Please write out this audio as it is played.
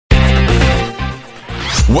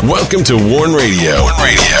Welcome to Warn Radio.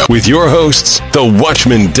 With your hosts, the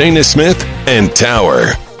Watchman Dana Smith and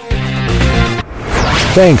Tower.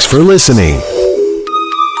 Thanks for listening.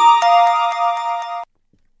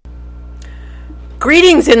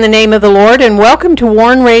 Greetings in the name of the Lord and welcome to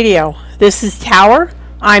Warn Radio. This is Tower.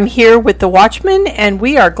 I'm here with the Watchman and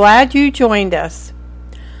we are glad you joined us.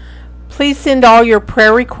 Please send all your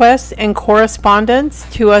prayer requests and correspondence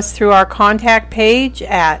to us through our contact page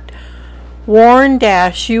at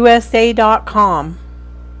warn-usa.com.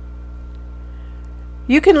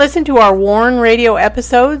 You can listen to our Warn Radio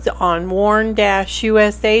episodes on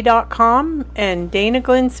warn-usa.com and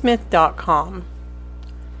danaglennsmith.com.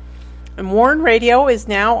 And Warn Radio is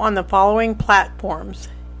now on the following platforms: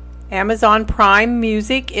 Amazon Prime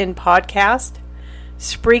Music in podcast,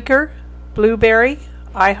 Spreaker, Blueberry,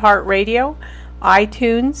 iHeartRadio,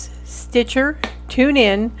 iTunes, Stitcher,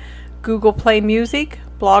 TuneIn, Google Play Music,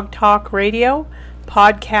 Blog Talk Radio,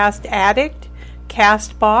 Podcast Addict,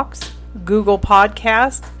 Castbox, Google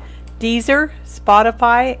Podcast, Deezer,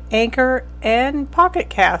 Spotify, Anchor, and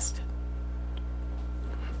Pocket Cast.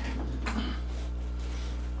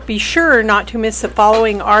 Be sure not to miss the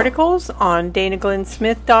following articles on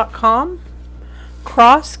danaglennsmith.com: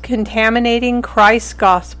 Cross-Contaminating Christ's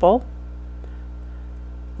Gospel,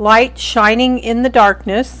 Light Shining in the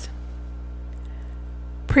Darkness,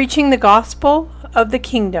 Preaching the Gospel of the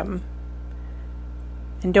Kingdom.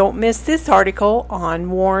 And don't miss this article on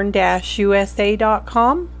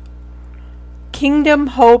warn-usa.com: Kingdom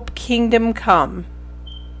Hope, Kingdom Come.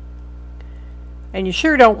 And you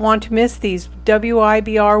sure don't want to miss these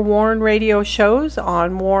WIBR Warn Radio shows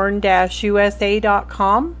on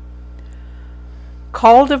warn-usa.com.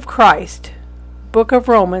 Called of Christ, Book of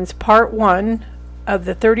Romans, Part 1 of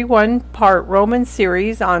the 31-part Roman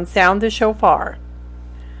series on Sound the Shofar.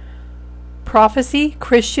 Prophecy,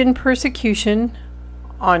 Christian Persecution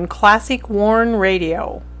on Classic Warn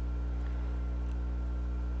Radio.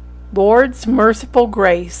 Lord's Merciful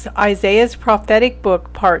Grace, Isaiah's Prophetic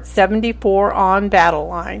Book, Part 74 on Battle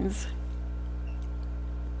Lines.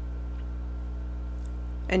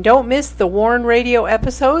 And don't miss the Warn Radio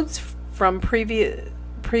episodes from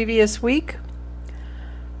previous week.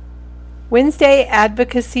 Wednesday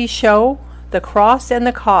Advocacy Show, The Cross and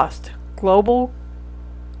the Cost, Global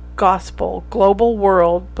Gospel, Global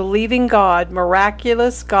World, Believing God,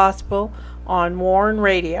 Miraculous Gospel on Warn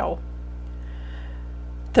Radio.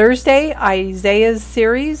 Thursday, Isaiah's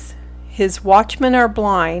series, His Watchmen Are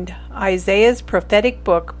Blind, Isaiah's Prophetic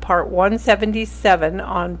Book, Part 177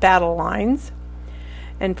 on Battle Lines.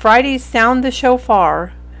 And Friday's Sound the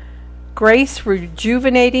Shofar, Grace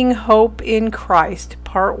Rejuvenating Hope in Christ,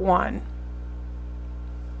 Part 1.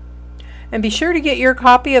 And be sure to get your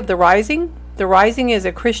copy of The Rising. The Rising is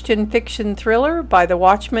a Christian fiction thriller by the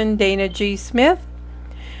Watchman Dana G. Smith.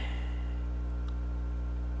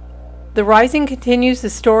 The Rising continues the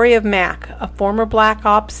story of Mac, a former Black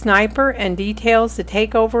Ops sniper, and details the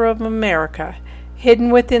takeover of America.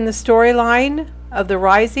 Hidden within the storyline of The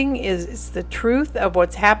Rising is the truth of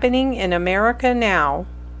what's happening in America now.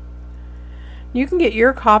 You can get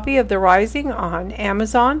your copy of The Rising on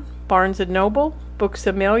Amazon, Barnes & Noble, Books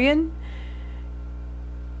A Million,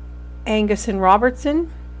 Angus and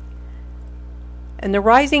Robertson, and The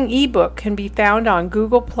Rising ebook can be found on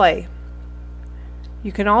Google Play.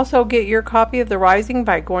 You can also get your copy of The Rising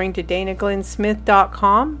by going to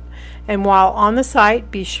danaglennsmith.com, and while on the site,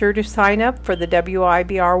 be sure to sign up for the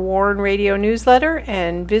WIBR Warn Radio newsletter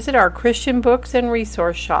and visit our Christian books and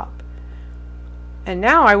resource shop. And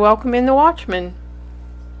now I welcome in the Watchman.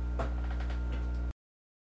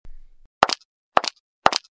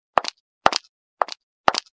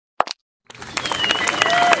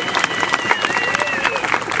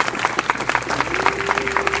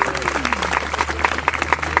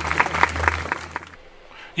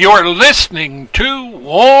 You're listening to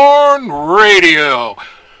Warn Radio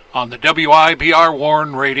on the WIBR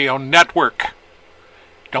Warn Radio Network.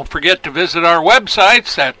 Don't forget to visit our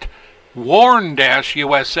websites at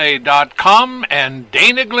warn-usa.com and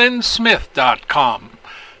danaglennsmith.com.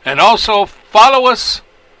 And also follow us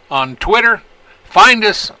on Twitter, find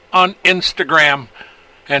us on Instagram,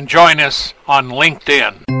 and join us on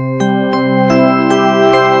LinkedIn.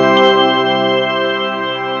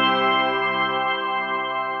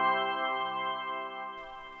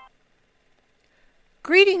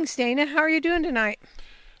 Greetings, Dana. How are you doing tonight?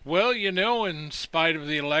 Well, in spite of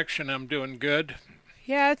the election, I'm doing good.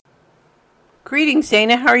 Yeah. Greetings,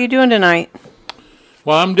 Dana. How are you doing tonight?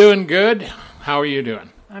 Well, I'm doing good. How are you doing?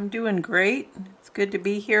 I'm doing great. It's good to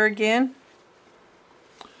be here again.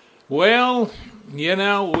 Well,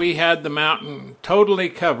 we had the mountain totally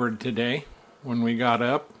covered today. when we got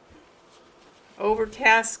up.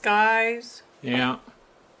 Overcast skies. Yeah.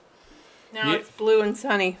 Now it's blue and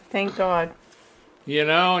sunny. Thank God. You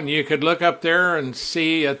know, and you could look up there and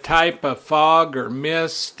see a type of fog or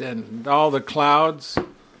mist and all the clouds,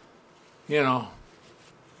 you know.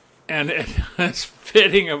 And it's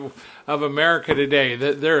fitting of America today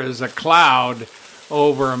that there is a cloud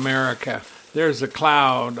over America. There's a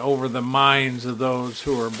cloud over the minds of those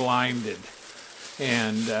who are blinded.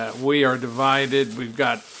 And we are divided. We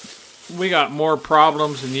got more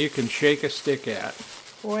problems than you can shake a stick at.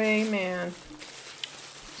 Amen.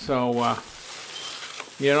 So,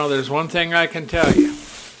 you know, there's one thing I can tell you.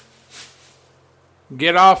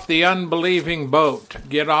 Get off the unbelieving boat.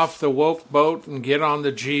 Get off the woke boat and get on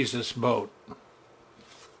the Jesus boat.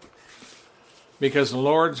 Because the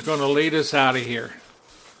Lord's going to lead us out of here.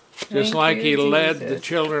 Just like He led the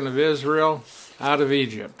children of Israel out of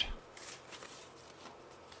Egypt.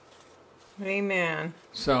 Amen.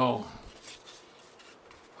 So,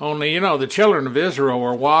 only, you know, the children of Israel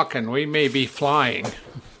were walking. We may be flying.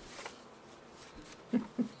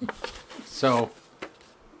 So,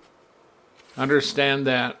 understand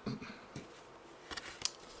that.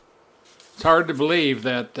 It's hard to believe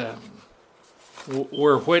that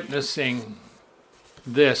we're witnessing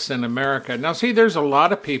this in America. Now, see, there's a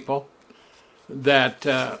lot of people that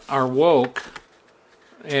are woke,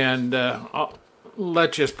 and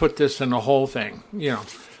let's just put this in the whole thing. You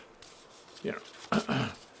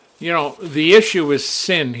know, the issue is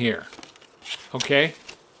sin here. Okay,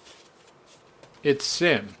 it's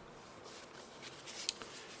sin,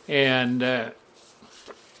 and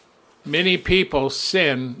many people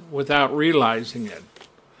sin without realizing it.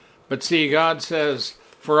 But see, God says,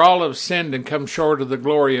 "For all have sinned and come short of the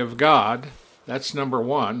glory of God." That's number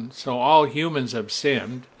one. So all humans have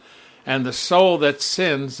sinned, and the soul that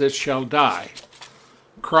sins, it shall die.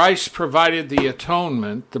 Christ provided the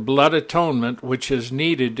atonement, the blood atonement, which is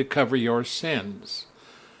needed to cover your sins.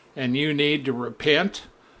 And you need to repent,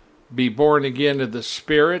 be born again of the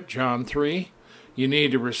Spirit, John 3. You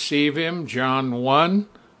need to receive Him, John 1.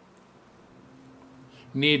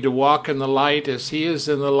 You need to walk in the light as He is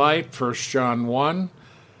in the light, 1 John 1.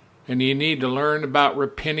 And you need to learn about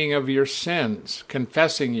repenting of your sins,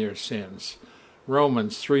 confessing your sins,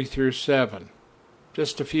 Romans 3 through 7.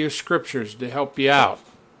 Just a few scriptures to help you out.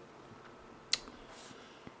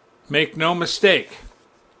 Make no mistake,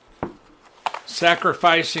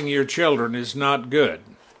 sacrificing your children is not good,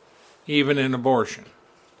 even in abortion.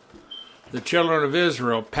 The children of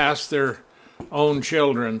Israel passed their own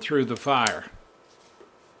children through the fire.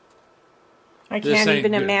 I can't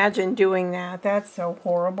even imagine doing that. That's so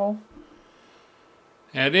horrible.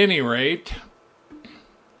 At any rate,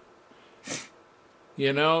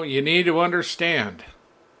 you know, you need to understand.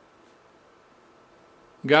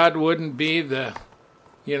 God wouldn't be the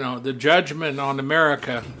judgment on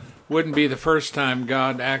America wouldn't be the first time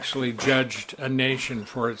God actually judged a nation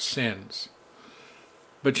for its sins.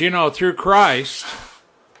 But you know, through Christ,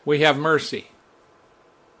 we have mercy.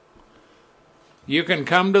 You can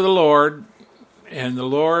come to the Lord, and the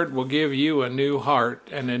Lord will give you a new heart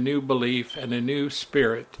and a new belief and a new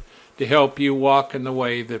spirit to help you walk in the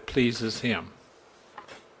way that pleases Him.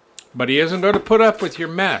 But He isn't going to put up with your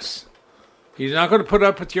mess. He's not going to put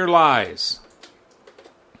up with your lies.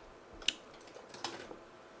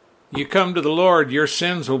 You come to the Lord, your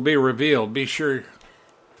sins will be revealed, be sure.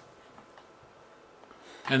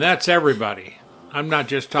 And that's everybody. I'm not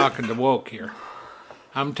just talking to woke here.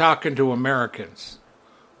 I'm talking to Americans.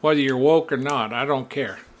 Whether you're woke or not, I don't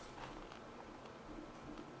care.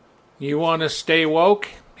 You want to stay woke?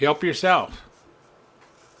 Help yourself.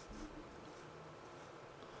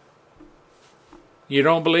 You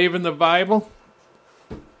don't believe in the Bible?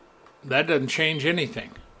 That doesn't change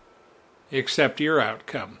anything, except your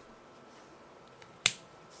outcome.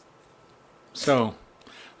 So,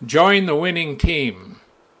 join the winning team.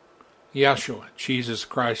 Yeshua, Jesus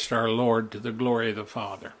Christ our Lord, to the glory of the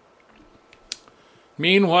Father.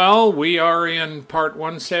 Meanwhile, we are in part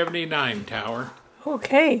 179, Tower.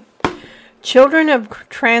 Okay. Children of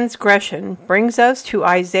Transgression brings us to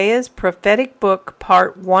Isaiah's prophetic book,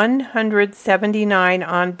 part 179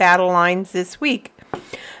 on battle lines this week.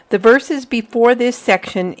 The verses before this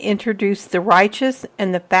section introduce the righteous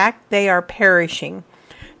and the fact they are perishing.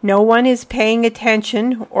 No one is paying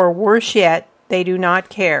attention, or worse yet, they do not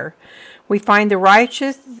care. We find the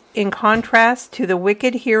righteous, in contrast to the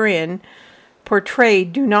wicked herein,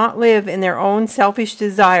 portrayed do not live in their own selfish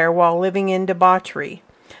desire while living in debauchery.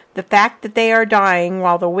 The fact that they are dying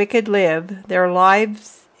while the wicked live, their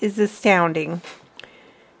lives is astounding.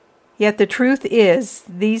 Yet the truth is,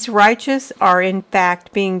 these righteous are in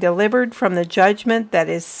fact being delivered from the judgment that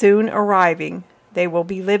is soon arriving. They will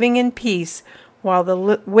be living in peace while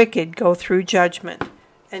the wicked go through judgment.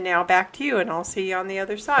 And now back to you, and I'll see you on the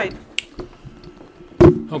other side.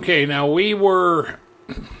 Okay, now when we're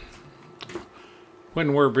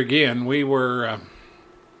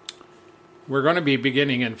going to be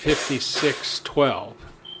beginning in 56:12.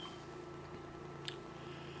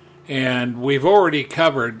 And we've already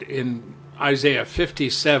covered in Isaiah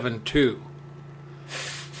 57:2,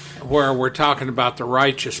 where we're talking about the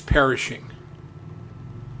righteous perishing.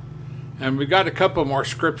 And we've got a couple more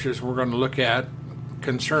scriptures we're going to look at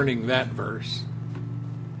concerning that verse.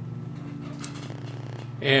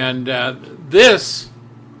 And this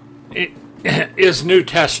is New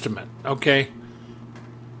Testament, okay?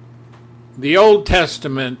 The Old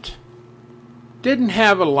Testament didn't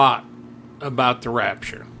have a lot about the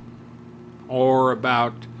rapture or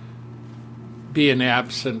about being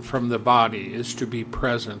absent from the body is to be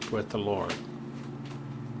present with the Lord.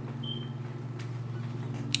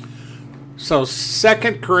 So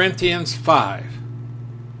 2 Corinthians 5,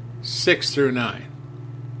 6 through 9.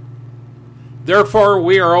 Therefore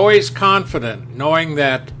we are always confident, knowing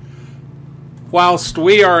that whilst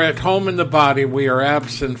we are at home in the body, we are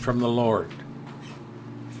absent from the Lord.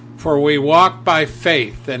 For we walk by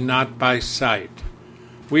faith and not by sight.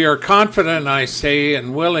 We are confident, I say,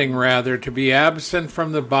 and willing rather, to be absent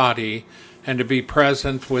from the body and to be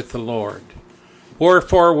present with the Lord.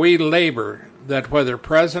 Wherefore we labor, that whether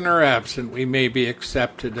present or absent, we may be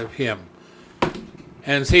accepted of him.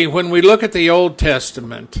 And see, when we look at the Old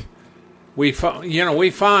Testament, we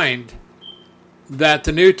find that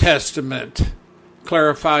the New Testament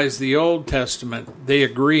clarifies the Old Testament. They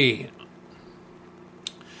agree.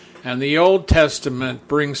 And the Old Testament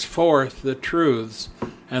brings forth the truths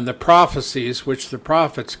and the prophecies which the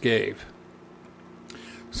prophets gave.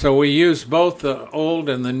 So we use both the Old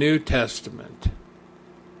and the New Testament.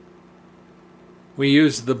 We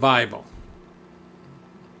use the Bible.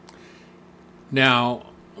 Now,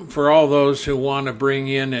 for all those who want to bring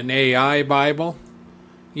in an AI Bible,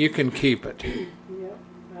 you can keep it. Yep,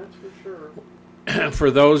 that's for sure. For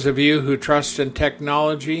those of you who trust in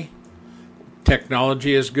technology,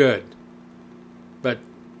 technology is good. But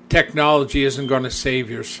technology isn't going to save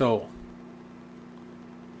your soul.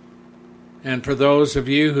 And for those of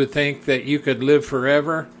you who think that you could live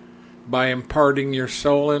forever by imparting your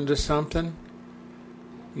soul into something,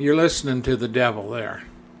 you're listening to the devil there.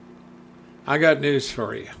 I got news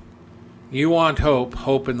for you. You want hope,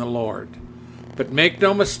 hope in the Lord. But make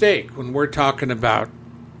no mistake, when we're talking about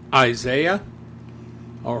Isaiah,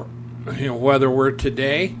 or whether we're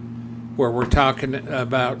today, where we're talking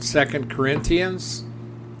about 2 Corinthians,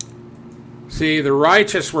 see, the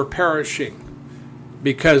righteous were perishing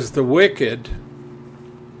because the wicked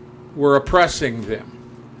were oppressing them.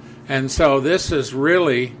 And so this is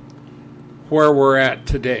really where we're at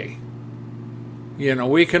today.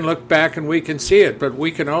 We can look back and we can see it, but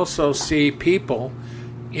we can also see people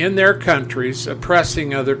in their countries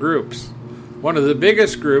oppressing other groups. One of the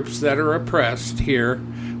biggest groups that are oppressed here,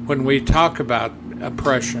 when we talk about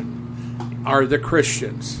oppression, are the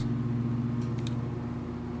Christians.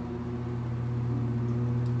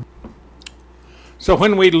 So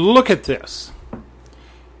when we look at this,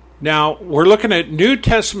 now we're looking at New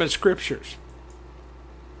Testament scriptures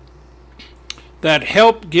that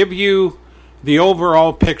help give you the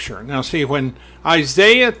overall picture. Now see, when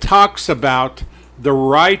Isaiah talks about the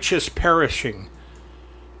righteous perishing,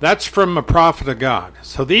 that's from a prophet of God.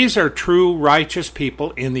 So these are true righteous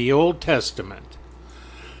people in the Old Testament.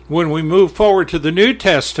 When we move forward to the New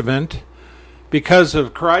Testament, because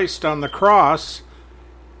of Christ on the cross,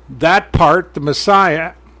 that part, the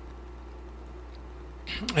Messiah,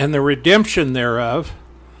 and the redemption thereof,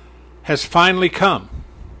 has finally come.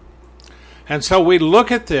 And so we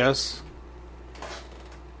look at this,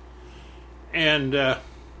 and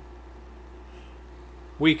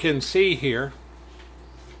we can see here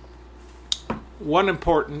one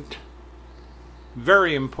important,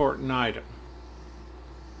 very important item.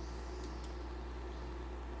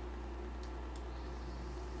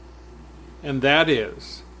 And that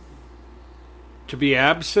is to be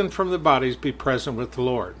absent from the bodies, be present with the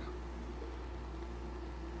Lord.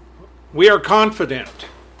 We are confident,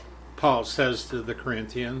 Paul says to the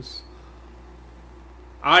Corinthians,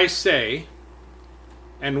 I say,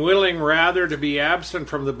 and willing rather to be absent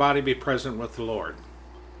from the body, be present with the Lord.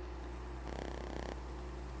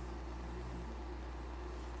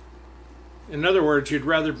 In other words, you'd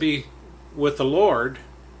rather be with the Lord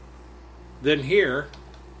than here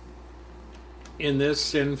in this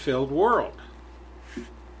sin-filled world.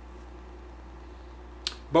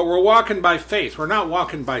 But we're walking by faith. We're not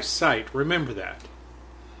walking by sight. Remember that.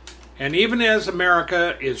 And even as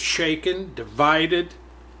America is shaken, divided,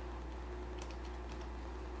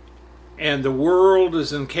 and the world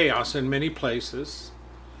is in chaos in many places,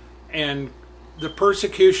 and the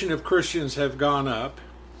persecution of Christians have gone up,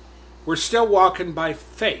 we're still walking by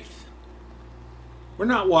faith. We're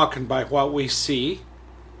not walking by what we see.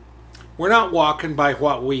 We're not walking by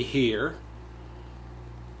what we hear.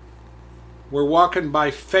 We're walking by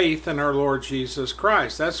faith in our Lord Jesus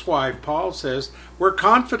Christ. That's why Paul says we're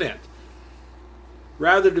confident.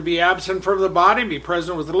 Rather to be absent from the body and be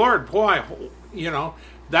present with the Lord. Boy,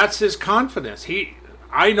 that's his confidence.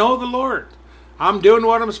 I know the Lord. I'm doing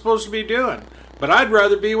what I'm supposed to be doing. But I'd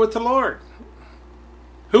rather be with the Lord.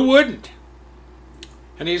 Who wouldn't?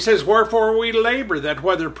 And he says, wherefore we labor, that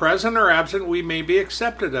whether present or absent, we may be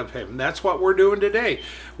accepted of him. That's what we're doing today.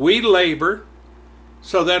 We labor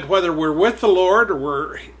so that whether we're with the Lord or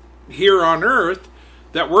we're here on earth,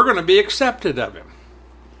 that we're going to be accepted of him.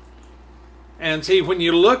 And see, when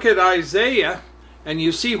you look at Isaiah and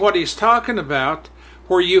you see what he's talking about,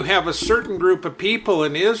 where you have a certain group of people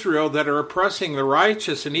in Israel that are oppressing the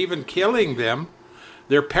righteous and even killing them,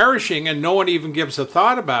 they're perishing and no one even gives a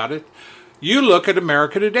thought about it. You look at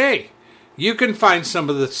America today. You can find some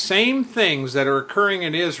of the same things that are occurring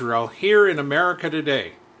in Israel here in America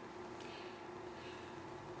today.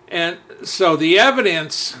 And so the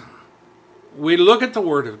evidence, we look at the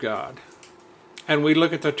Word of God and we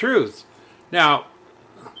look at the truth. Now,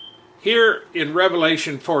 here in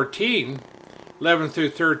Revelation 14, 11 through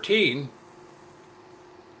 13,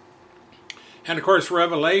 and of course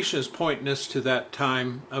Revelation is pointing us to that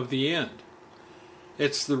time of the end.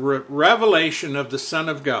 It's the revelation of the Son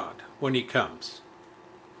of God when he comes.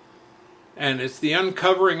 And it's the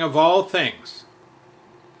uncovering of all things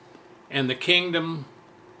and the kingdom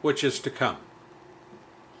which is to come.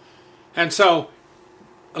 And so,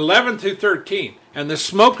 11 through 13, and the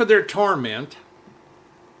smoke of their torment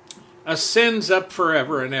ascends up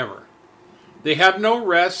forever and ever. They have no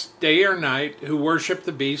rest day or night who worship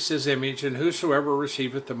the beast, his image, and whosoever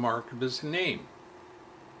receiveth the mark of his name.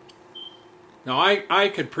 Now, I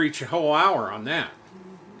could preach a whole hour on that,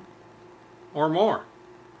 or more.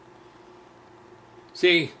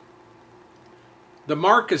 See, the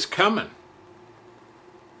mark is coming.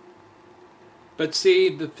 But see,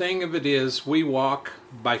 the thing of it is, we walk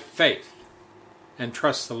by faith and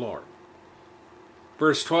trust the Lord.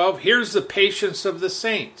 Verse 12, here's the patience of the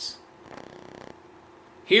saints.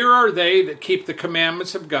 Here are they that keep the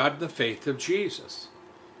commandments of God and the faith of Jesus.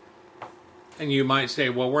 And you might say,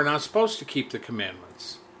 well, we're not supposed to keep the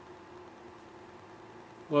commandments.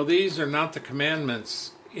 Well, these are not the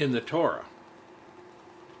commandments in the Torah,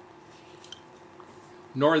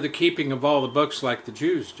 nor the keeping of all the books like the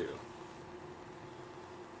Jews do.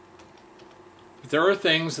 But there are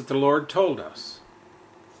things that the Lord told us.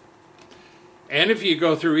 And if you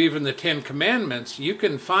go through even the 10 Commandments, you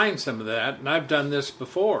can find some of that, and I've done this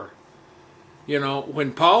before.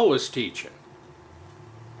 When Paul was teaching.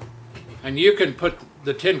 And you can put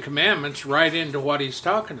the 10 Commandments right into what he's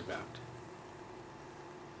talking about.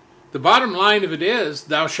 The bottom line of it is,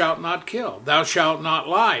 thou shalt not kill, thou shalt not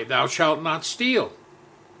lie, thou shalt not steal,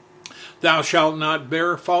 thou shalt not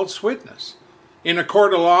bear false witness. In a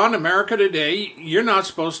court of law in America today, you're not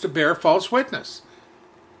supposed to bear false witness.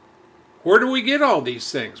 Where do we get all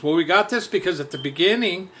these things? Well, we got this because at the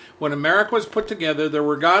beginning, when America was put together, there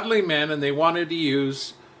were godly men and they wanted to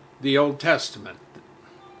use the Old Testament.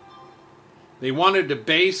 They wanted to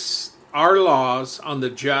base our laws on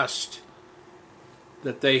the just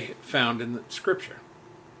that they found in the Scripture.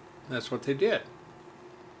 That's what they did.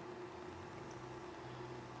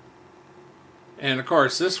 And of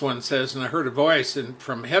course, this one says, and I heard a voice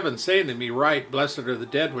from heaven saying to me, write, blessed are the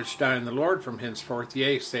dead which die in the Lord from henceforth.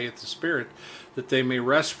 Yea, saith the Spirit, that they may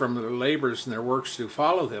rest from their labors and their works do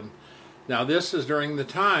follow them. Now this is during the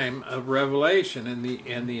time of Revelation and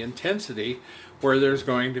the intensity where there's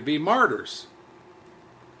going to be martyrs.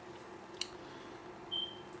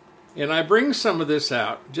 And I bring some of this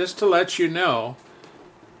out just to let you know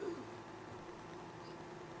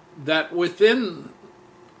that within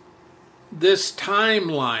this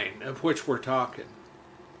timeline of which we're talking,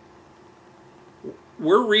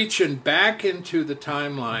 we're reaching back into the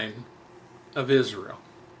timeline of Israel.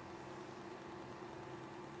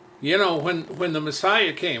 When the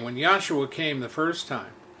Messiah came, when Yahshua came the first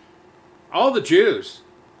time, all the Jews,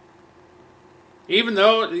 even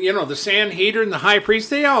though, the Sanhedrin, the high priest,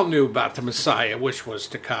 they all knew about the Messiah, which was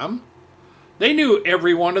to come. They knew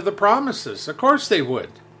every one of the promises. Of course they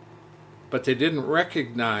would. But they didn't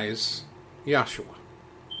recognize Yahshua.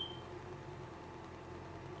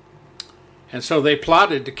 And so they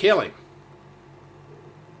plotted to kill him.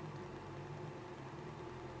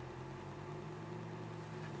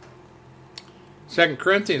 Second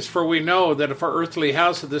Corinthians, for we know that if our earthly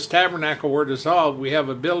house of this tabernacle were dissolved, we have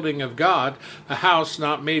a building of God, a house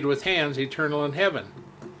not made with hands, eternal in heaven.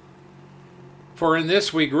 For in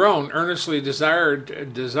this we groan, earnestly desiring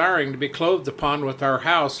to be clothed upon with our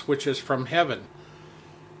house which is from heaven.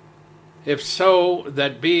 If so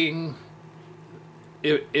be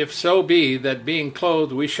that being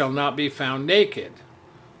clothed we shall not be found naked.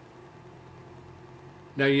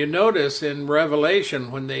 Now you notice in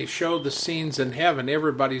Revelation when they show the scenes in heaven,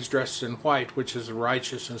 everybody's dressed in white, which is the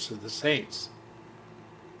righteousness of the saints.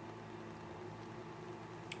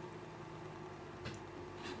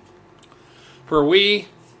 For we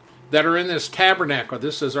that are in this tabernacle,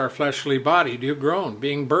 this is our fleshly body, do groan,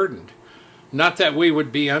 being burdened. Not that we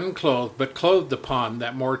would be unclothed, but clothed upon,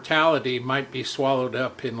 that mortality might be swallowed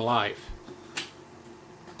up in life.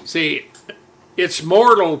 See, it's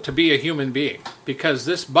mortal to be a human being, because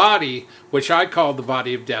this body, which I call the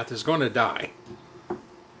body of death, is going to die.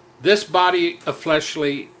 This body of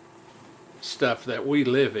fleshly stuff that we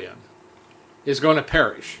live in is going to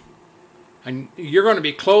perish. And you're going to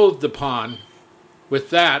be clothed upon with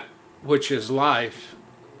that which is life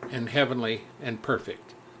and heavenly and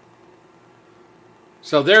perfect.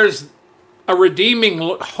 So there's a redeeming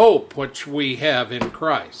hope which we have in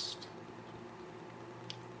Christ.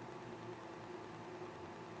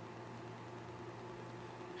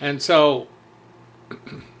 And so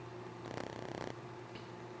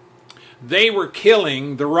they were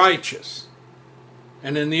killing the righteous.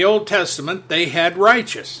 And in the Old Testament, they had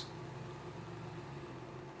righteous.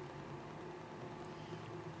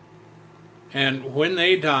 And when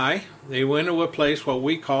they die, they went to a place what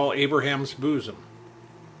we call Abraham's bosom.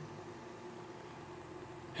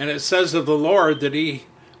 And it says of the Lord that he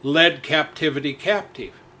led captivity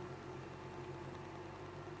captive.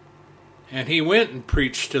 And he went and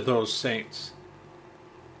preached to those saints.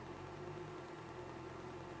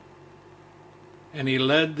 And he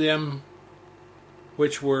led them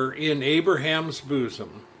which were in Abraham's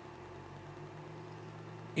bosom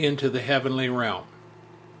into the heavenly realm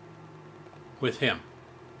with him.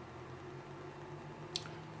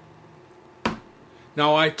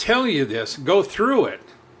 Now I tell you this, go through it.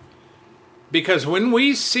 Because when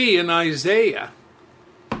we see in Isaiah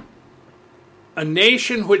a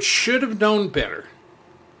nation which should have known better,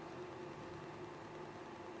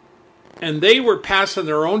 and they were passing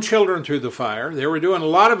their own children through the fire, they were doing a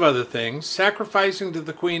lot of other things, sacrificing to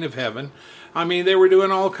the Queen of Heaven. I mean, they were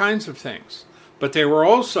doing all kinds of things. But they were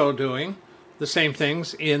also doing the same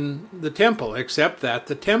things in the temple, except that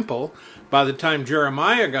the temple, by the time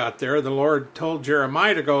Jeremiah got there, the Lord told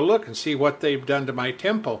Jeremiah to go look and see what they've done to my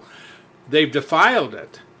temple. They've defiled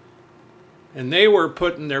it. And they were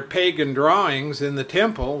putting their pagan drawings in the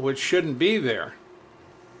temple, which shouldn't be there.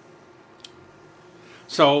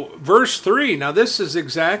 So, verse 3, now this is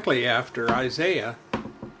exactly after Isaiah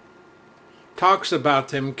talks about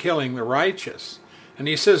them killing the righteous. And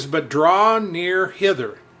he says, but draw near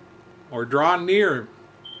hither, or draw near,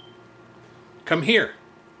 come here.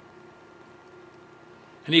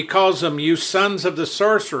 And he calls them, you sons of the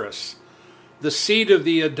sorceress, the seed of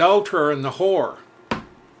the adulterer and the whore.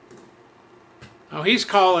 Now he's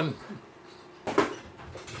calling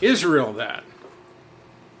Israel that.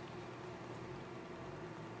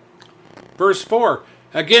 Verse 4,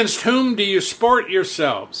 against whom do you sport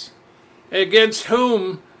yourselves? Against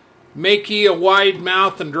whom make ye a wide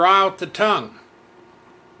mouth and draw out the tongue?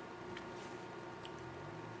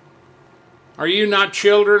 Are you not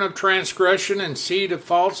children of transgression and seed of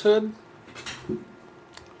falsehood?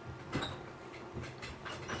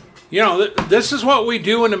 You know, this is what we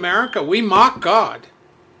do in America. We mock God.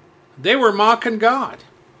 They were mocking God.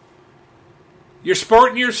 You're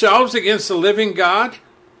sporting yourselves against the living God,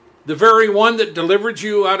 the very one that delivered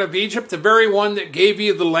you out of Egypt, the very one that gave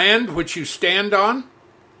you the land which you stand on.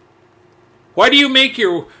 Why do you make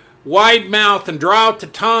your wide mouth and draw out the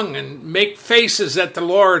tongue and make faces at the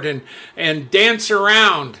Lord and dance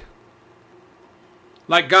around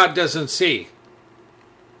like God doesn't see?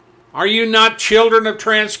 Are you not children of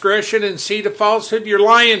transgression and seed of falsehood? You're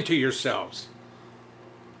lying to yourselves.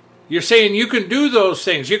 You're saying you can do those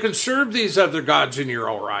things. You can serve these other gods and you're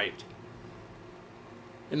all right.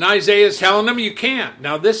 And Isaiah is telling them you can't.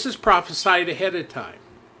 Now this is prophesied ahead of time.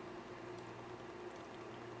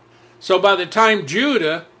 So by the time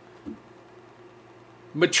Judah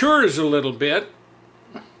matures a little bit,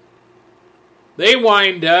 they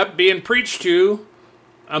wind up being preached to,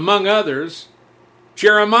 among others,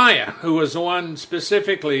 Jeremiah, who was the one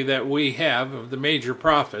specifically that we have of the major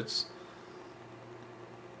prophets,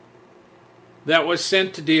 that was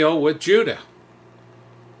sent to deal with Judah.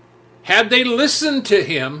 Had they listened to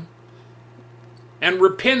him and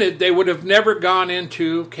repented, they would have never gone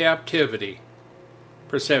into captivity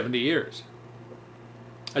for 70 years.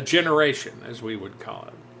 A generation, as we would call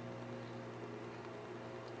it.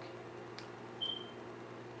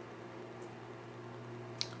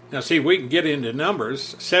 Now see, we can get into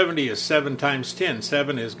numbers. 70 is 7 times 10.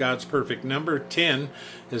 7 is God's perfect number. 10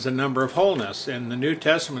 is a number of wholeness. In the New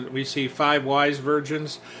Testament, we see 5 wise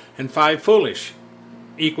virgins and 5 foolish,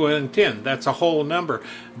 equaling 10. That's a whole number.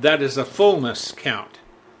 That is a fullness count.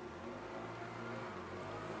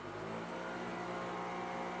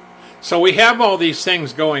 So we have all these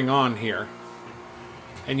things going on here.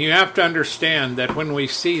 And you have to understand that when we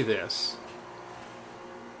see this,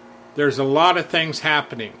 there's a lot of things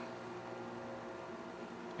happening.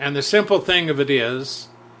 And the simple thing of it is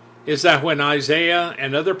that when Isaiah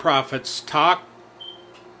and other prophets talk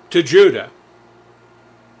to Judah,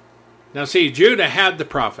 now see, Judah had the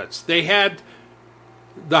prophets. They had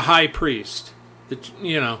the high priest.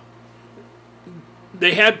 They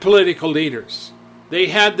had political leaders. They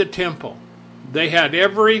had the temple. They had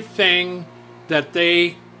everything that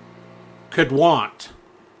they could want.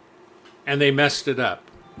 And they messed it up.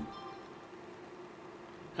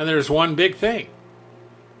 And there's one big thing.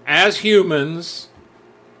 As humans,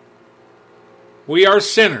 we are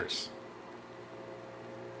sinners.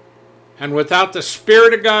 And without the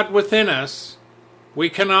Spirit of God within us, we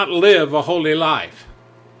cannot live a holy life.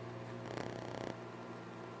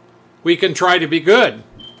 We can try to be good,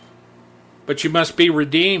 but you must be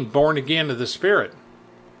redeemed, born again of the Spirit.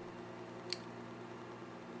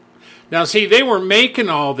 Now see, they were making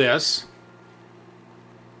all this.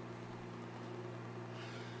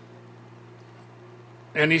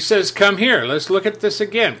 And he says, come here, let's look at this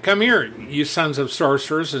again. Come here, you sons of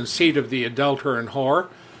sorcerers and seed of the adulterer and whore.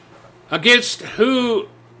 Against who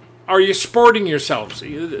are you sporting yourselves?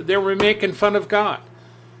 They were making fun of God.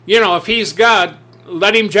 If he's God,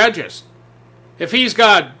 let him judge us. If he's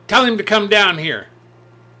God, tell him to come down here.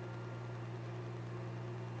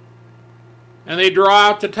 And they draw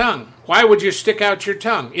out the tongue. Why would you stick out your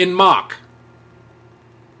tongue? In mock.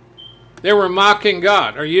 They were mocking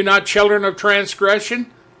God. Are you not children of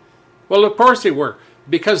transgression? Well, of course they were,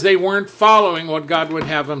 because they weren't following what God would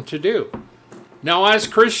have them to do. Now, as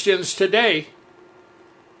Christians today,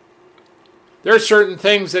 there are certain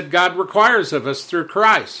things that God requires of us through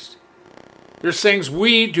Christ. There's things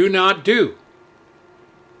we do not do.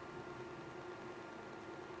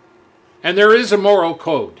 And there is a moral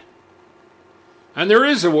code. And there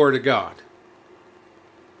is a Word of God.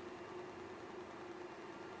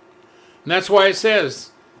 And that's why it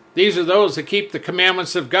says, these are those that keep the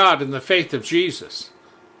commandments of God and the faith of Jesus.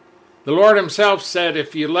 The Lord himself said,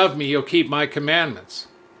 if you love me, you'll keep my commandments.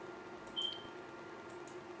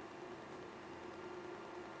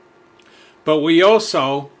 But we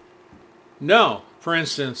also know, for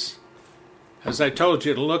instance, as I told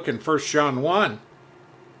you to look in 1 John 1,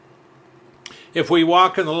 if we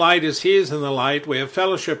walk in the light as he is in the light, we have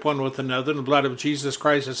fellowship one with another, and the blood of Jesus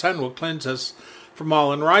Christ his Son will cleanse us from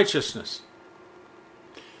all unrighteousness.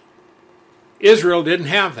 Israel didn't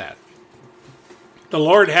have that. The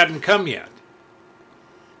Lord hadn't come yet.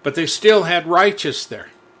 But they still had righteous there.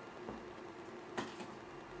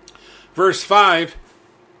 Verse 5,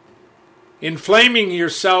 inflaming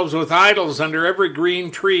yourselves with idols under every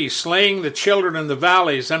green tree, slaying the children in the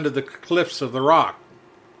valleys under the cliffs of the rock.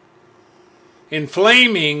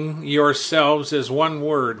 Inflaming yourselves is one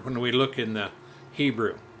word when we look in the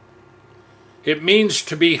Hebrew. It means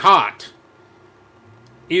to be hot,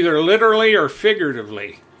 either literally or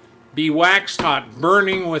figuratively. Be waxed hot,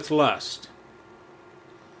 burning with lust.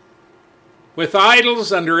 With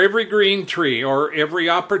idols under every green tree, or every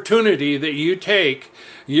opportunity that you take,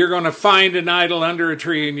 you're going to find an idol under a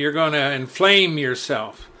tree and you're going to inflame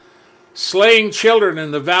yourself. Slaying children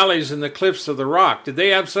in the valleys and the cliffs of the rock. Did they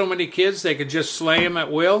have so many kids they could just slay them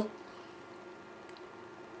at will?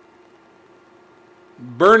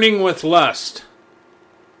 Burning with lust.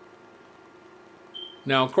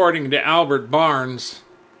 Now, according to Albert Barnes,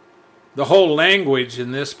 the whole language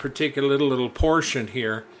in this particular little portion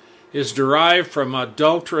here is derived from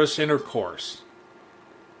adulterous intercourse.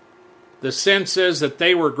 The sense is that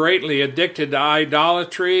they were greatly addicted to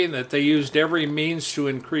idolatry and that they used every means to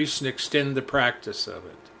increase and extend the practice of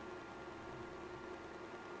it.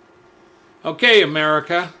 Okay,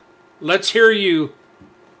 America, let's hear you.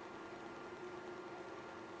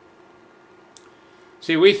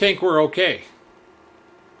 See, we think we're okay.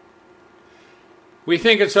 We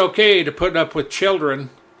think it's okay to put up with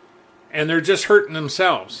children and they're just hurting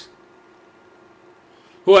themselves.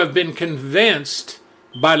 who have been convinced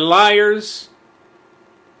by liars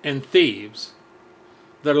and thieves.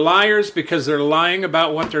 They're liars because they're lying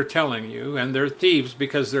about what they're telling you, and they're thieves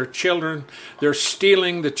because they're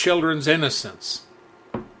stealing the children's innocence.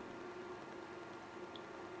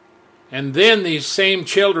 And then these same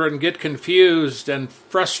children get confused and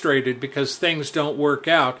frustrated because things don't work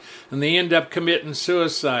out, and they end up committing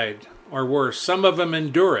suicide or worse. Some of them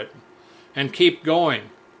endure it and keep going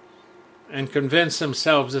and convince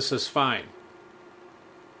themselves this is fine.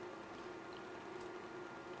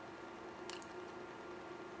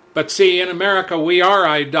 But see, in America, we are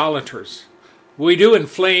idolaters. We do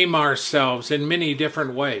inflame ourselves in many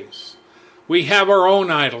different ways. We have our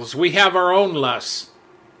own idols. We have our own lusts.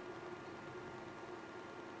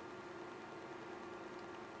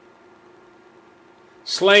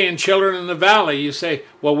 Slaying children in the valley. You say,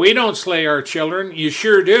 well, we don't slay our children. You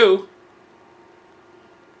sure do.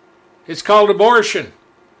 It's called abortion.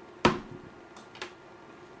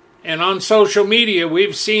 And on social media,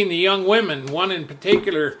 we've seen the young women, one in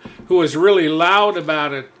particular who was really loud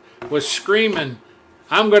about it, was screaming,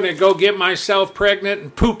 I'm going to go get myself pregnant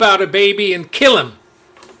and poop out a baby and kill him.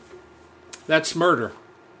 That's murder.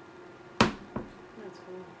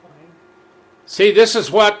 See, this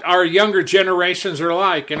is what our younger generations are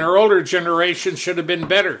like, and our older generations should have been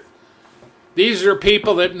better. These are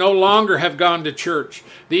people that no longer have gone to church.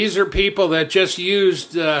 These are people that just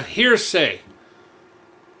used hearsay.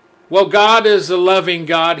 Well, God is a loving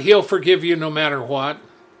God. He'll forgive you no matter what.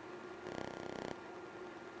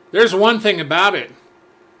 There's one thing about it.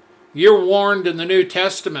 You're warned in the New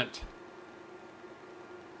Testament.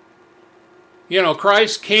 You know,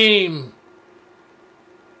 Christ came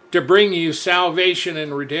to bring you salvation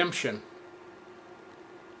and redemption.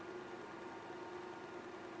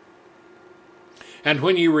 And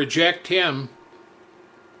when you reject Him,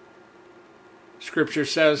 Scripture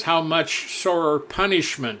says, how much sorer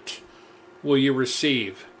punishment will you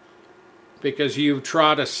receive? Because you've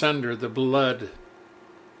trod asunder the blood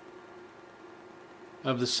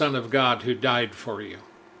of the Son of God who died for you.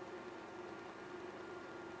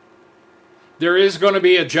 There is going to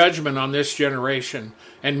be a judgment on this generation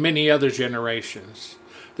and many other generations.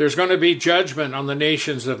 There's going to be judgment on the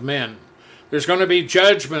nations of men. There's going to be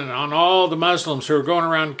judgment on all the Muslims who are going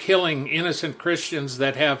around killing innocent Christians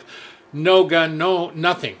that have no gun, no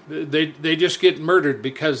nothing. They just get murdered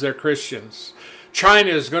because they're Christians. China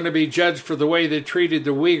is going to be judged for the way they treated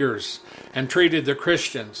the Uyghurs and treated the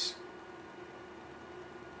Christians.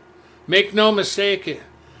 Make no mistake,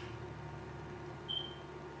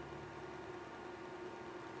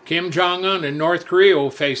 Kim Jong-un in North Korea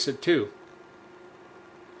will face it too.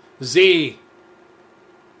 Xi,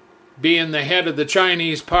 being the head of the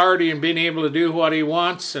Chinese party and being able to do what he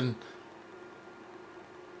wants, and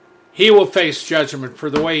he will face judgment for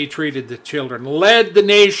the way he treated the children, led the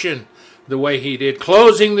nation the way he did,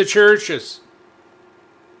 closing the churches.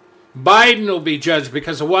 Biden will be judged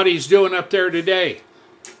because of what he's doing up there today.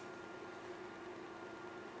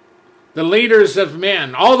 The leaders of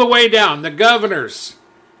men, all the way down, the governors,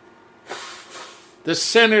 the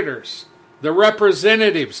senators, the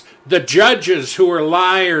representatives, the judges who are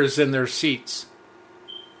liars in their seats.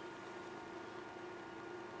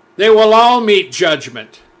 They will all meet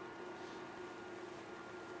judgment.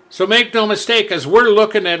 So make no mistake, as we're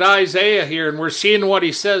looking at Isaiah here and we're seeing what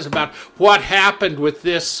he says about what happened with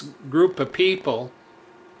this group of people,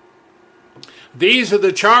 these are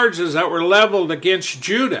the charges that were leveled against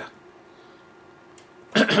Judah.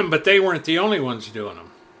 But they weren't the only ones doing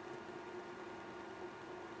them.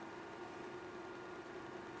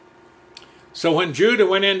 So when Judah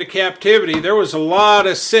went into captivity, there was a lot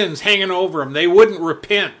of sins hanging over them. They wouldn't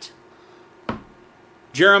repent.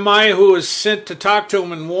 Jeremiah, who was sent to talk to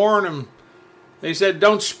them and warn them, they said,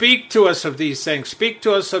 don't speak to us of these things. Speak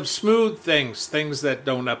to us of smooth things, things that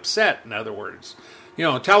don't upset, in other words. You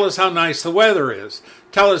know, tell us how nice the weather is.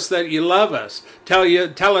 Tell us that you love us.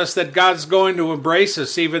 Tell us that God's going to embrace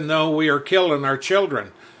us even though we are killing our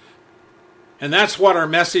children. And that's what our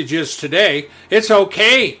message is today. It's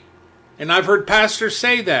okay. And I've heard pastors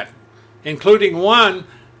say that, including one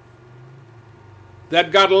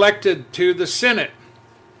that got elected to the Senate.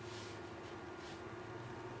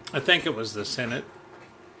 I think it was the Senate.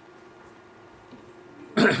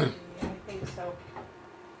 I think so.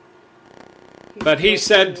 But he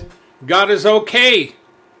said God is okay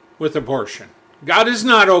with abortion. God is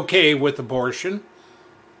not okay with abortion.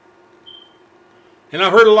 And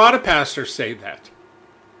I've heard a lot of pastors say that.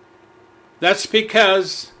 That's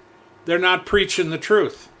because they're not preaching the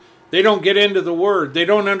truth. They don't get into the Word. They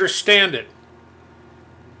don't understand it.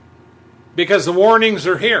 Because the warnings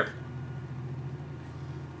are here.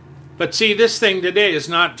 But see, this thing today is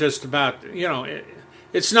not just about,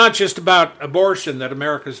 it's not just about abortion that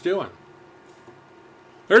America's doing.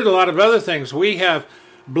 There's a lot of other things. We have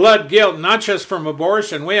blood guilt, not just from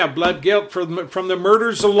abortion. We have blood guilt from the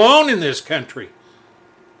murders alone in this country.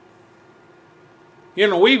 There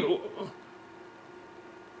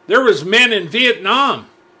was men in Vietnam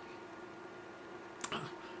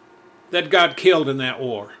that got killed in that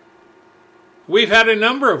war. We've had a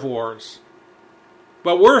number of wars.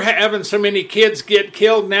 But we're having so many kids get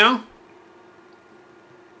killed now.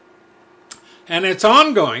 And it's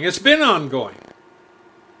ongoing. It's been ongoing.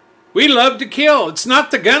 We love to kill. It's not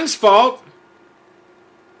the gun's fault.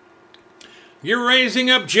 You're raising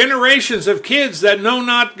up generations of kids that know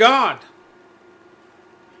not God,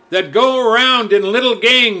 that go around in little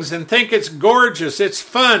gangs and think it's gorgeous, it's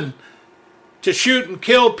fun to shoot and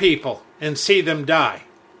kill people and see them die.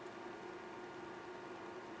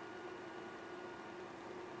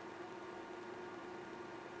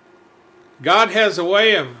 God has a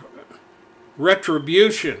way of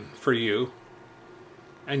retribution for you,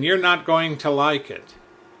 and you're not going to like it.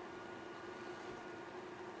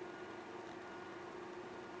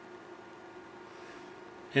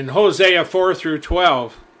 In Hosea 4 through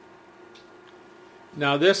 12,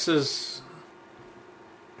 now this is,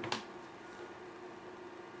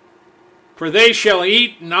 for they shall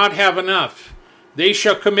eat and not have enough. They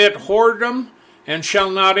shall commit whoredom and shall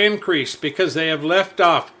not increase, because they have left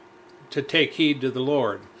off to take heed to the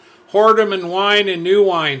Lord. Whoredom and wine and new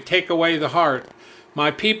wine take away the heart.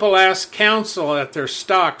 My people ask counsel at their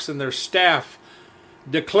stocks, and their staff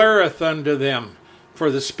declareth unto them.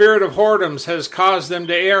 For the spirit of whoredoms has caused them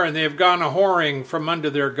to err, and they have gone a-whoring from unto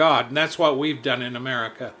their God. And that's what we've done in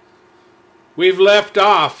America. We've left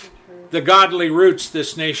off the godly roots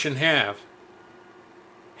this nation had.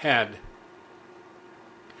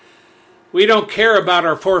 We don't care about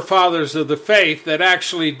our forefathers of the faith that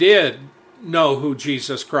actually did know who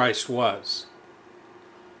Jesus Christ was.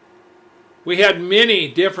 We had many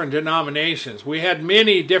different denominations. We had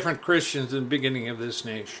many different Christians in the beginning of this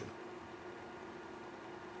nation.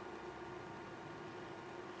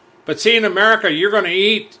 But see, in America, you're going to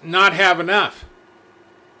eat, not have enough.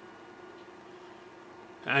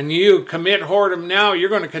 And you commit whoredom now, you're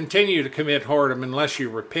going to continue to commit whoredom unless you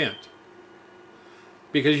repent.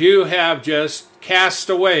 Because you have just cast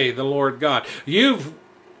away the Lord God.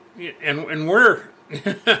 And we're,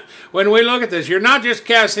 when we look at this, you're not just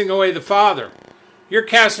casting away the Father. You're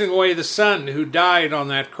casting away the Son who died on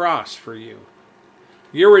that cross for you.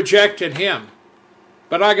 You're rejecting Him.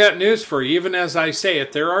 But I got news for you, even as I say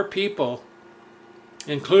it, there are people,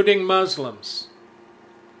 including Muslims,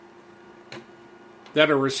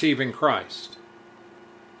 that are receiving Christ.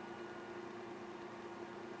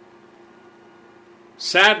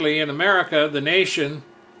 Sadly, in America, the nation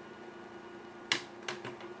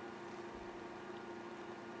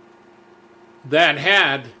that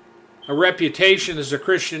had a reputation as a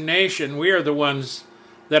Christian nation, we are the ones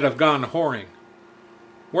that have gone whoring.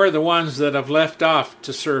 We're the ones that have left off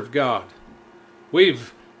to serve God.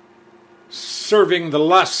 We've serving the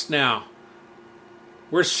lust now.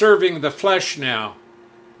 We're serving the flesh now.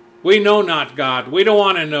 We know not God. We don't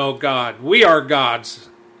want to know God. We are God's.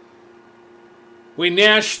 We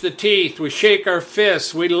gnash the teeth, we shake our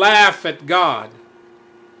fists, we laugh at God.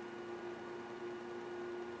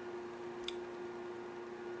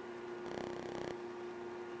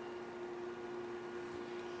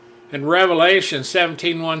 In Revelation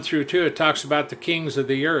 17:1 through 2, it talks about the kings of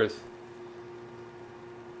the earth.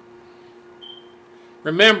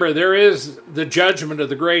 Remember, there is the judgment of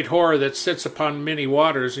the great whore that sits upon many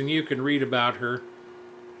waters, and you can read about her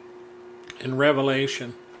in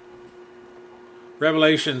Revelation.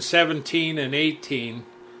 Revelation 17 and 18.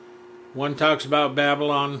 One talks about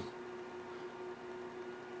Babylon.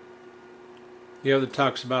 The other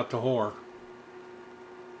talks about the whore.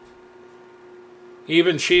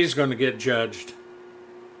 Even she's going to get judged.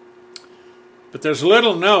 But there's a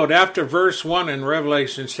little note after verse 1 in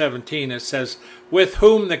Revelation 17. It says, with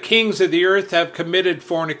whom the kings of the earth have committed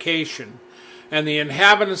fornication, and the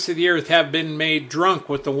inhabitants of the earth have been made drunk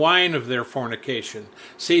with the wine of their fornication.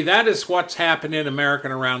 See, that is what's happened in America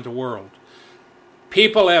and around the world.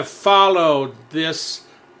 People have followed this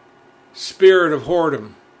spirit of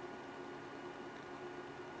whoredom.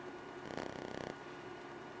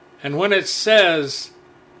 And when it says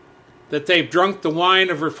that they've drunk the wine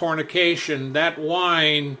of her fornication, that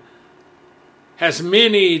wine has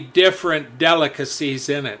many different delicacies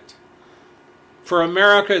in it. For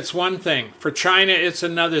America, it's one thing. For China, it's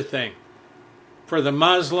another thing. For the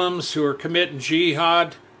Muslims who are committing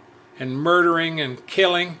jihad and murdering and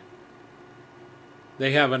killing,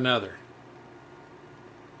 they have another.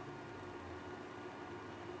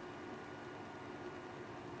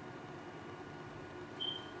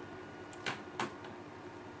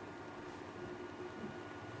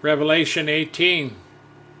 Revelation 18.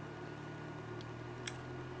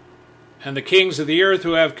 And the kings of the earth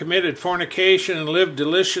who have committed fornication and lived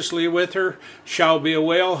deliciously with her shall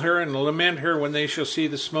bewail her and lament her when they shall see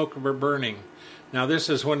the smoke of her burning. Now this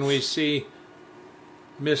is when we see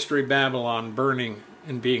Mystery Babylon burning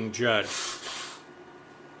and being judged.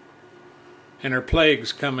 And her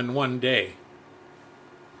plagues come in one day.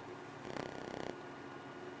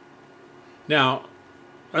 Now,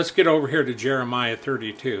 let's get over here to Jeremiah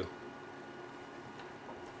 32.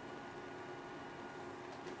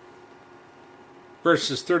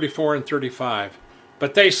 Verses 34 and 35.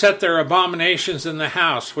 But they set their abominations in the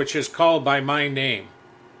house which is called by my name,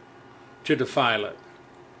 to defile it.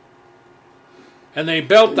 And they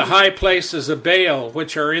built the high places of Baal,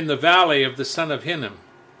 which are in the valley of the son of Hinnom,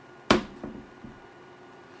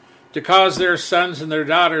 to cause their sons and their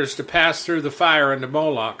daughters to pass through the fire unto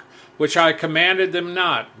Moloch, which I commanded them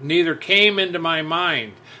not, neither came into my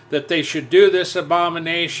mind that they should do this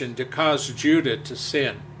abomination to cause Judah to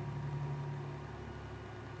sin.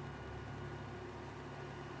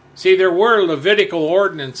 See, there were Levitical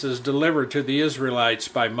ordinances delivered to the Israelites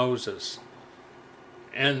by Moses,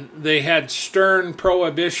 and they had stern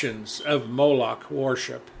prohibitions of Moloch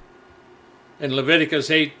worship. In Leviticus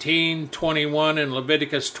 18:21 and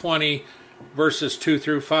Leviticus 20, verses 2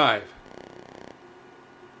 through 5.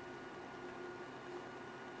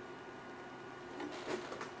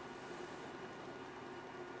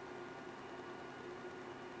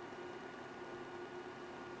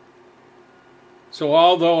 So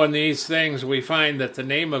although in these things we find that the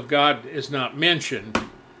name of God is not mentioned,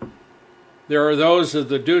 there are those of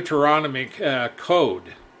the Deuteronomic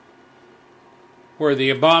Code where the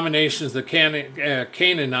abominations of the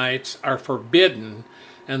Canaanites are forbidden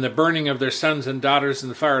and the burning of their sons and daughters in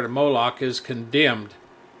the fire to Moloch is condemned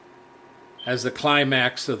as the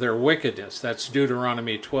climax of their wickedness. That's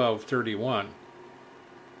Deuteronomy 12:31.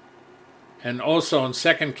 And also in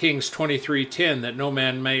 2 Kings 23:10, that no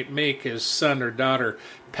man may make his son or daughter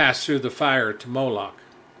pass through the fire to Moloch.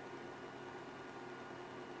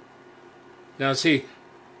 Now see,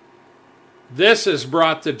 this has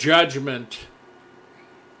brought the judgment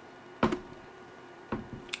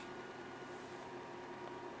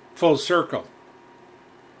full circle.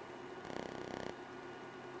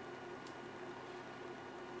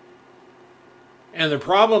 And the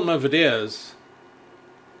problem of it is,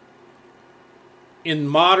 in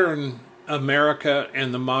modern America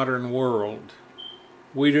and the modern world,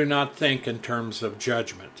 we do not think in terms of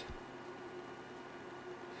judgment.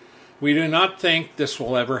 We do not think this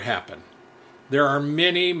will ever happen. There are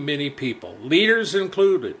many, many people, leaders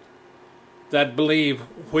included, that believe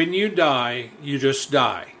when you die, you just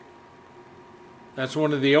die. That's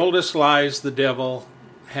one of the oldest lies the devil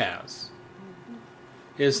has,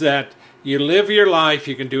 is that you live your life,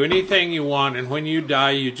 you can do anything you want, and when you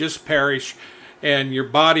die, you just perish, and your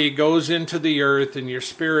body goes into the earth and your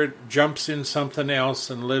spirit jumps in something else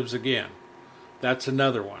and lives again. That's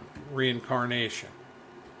another one, reincarnation.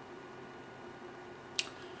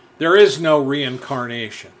 There is no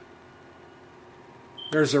reincarnation.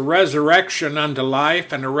 There's a resurrection unto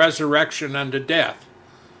life and a resurrection unto death.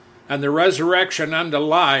 And the resurrection unto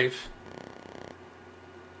life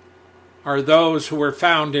are those who are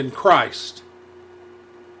found in Christ.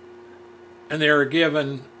 And they are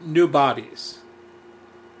given new bodies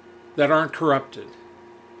that aren't corrupted.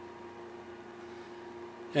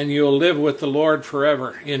 And you'll live with the Lord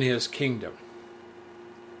forever in His kingdom.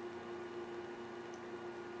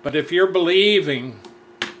 But if you're believing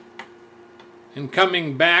in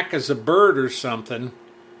coming back as a bird or something,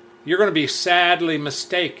 you're going to be sadly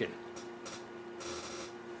mistaken.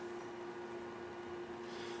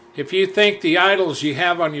 If you think the idols you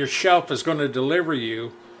have on your shelf is going to deliver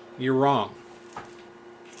you, you're wrong.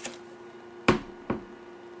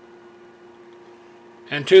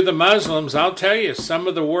 And to the Muslims, I'll tell you, some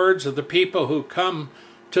of the words of the people who come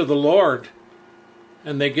to the Lord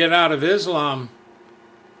and they get out of Islam,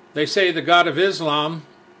 they say the God of Islam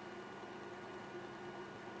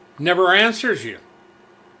never answers you.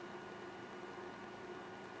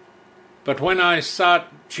 But when I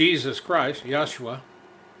sought Jesus Christ, Yeshua,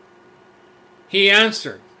 He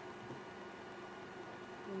answered.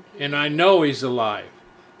 And I know He's alive.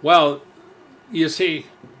 Well, you see,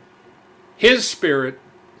 His Spirit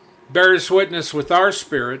bears witness with our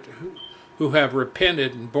spirit who have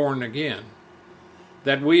repented and born again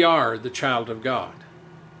that we are the child of God.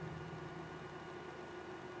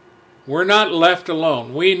 We're not left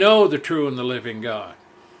alone. We know the true and the living God.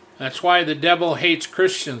 That's why the devil hates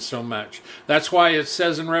Christians so much. That's why it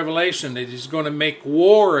says in Revelation that he's going to make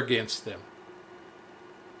war against them.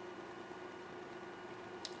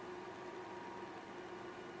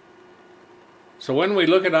 So when we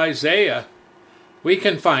look at Isaiah, we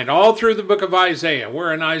can find all through the book of Isaiah.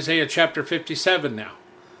 We're in Isaiah chapter 57 now.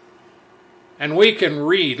 And we can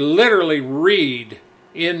read, literally read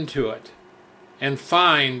into it and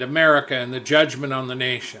find America and the judgment on the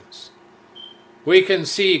nations. We can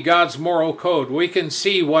see God's moral code. We can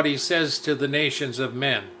see what he says to the nations of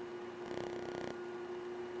men.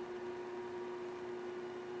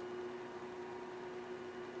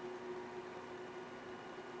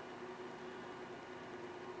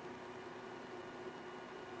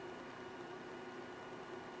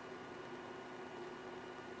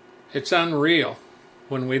 It's unreal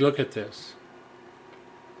when we look at this.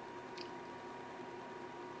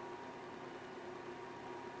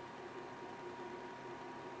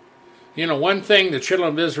 You know, one thing the children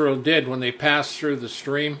of Israel did when they passed through the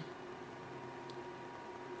stream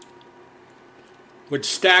would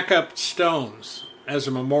stack up stones as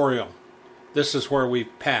a memorial. This is where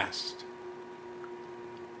we've passed.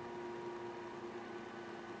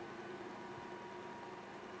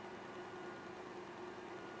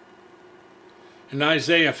 In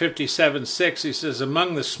Isaiah 57:6, he says,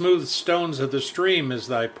 "Among the smooth stones of the stream is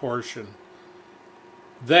thy portion.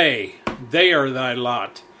 They are thy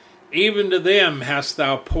lot. Even to them hast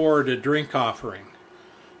thou poured a drink offering.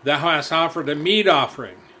 Thou hast offered a meat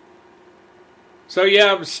offering." So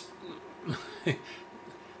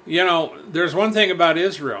there's one thing about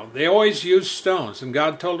Israel. They always use stones, and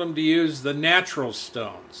God told them to use the natural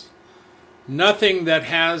stones. Nothing that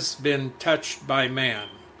has been touched by man.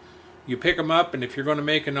 You pick them up, and if you're going to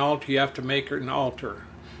make an altar, you have to make an altar.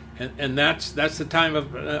 And that's the time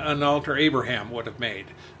of an altar Abraham would have made,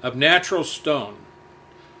 of natural stone,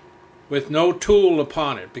 with no tool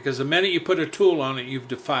upon it, because the minute you put a tool on it, you've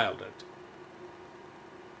defiled it.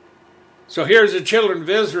 So here's the children of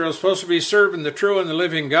Israel supposed to be serving the true and the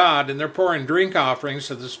living God, and they're pouring drink offerings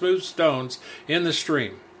to the smooth stones in the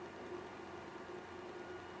stream.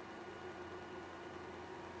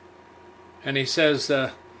 And he says,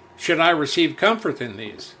 should I receive comfort in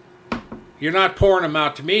these? You're not pouring them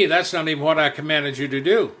out to me. That's not even what I commanded you to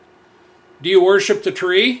do. Do you worship the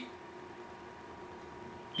tree?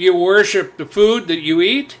 Do you worship the food that you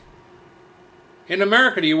eat? In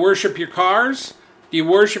America, do you worship your cars? Do you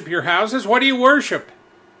worship your houses? What do you worship?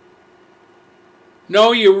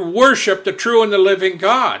 No, you worship the true and the living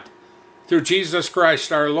God through Jesus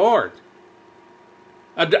Christ our Lord.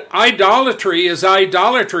 Idolatry is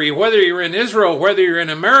idolatry, whether you're in Israel, whether you're in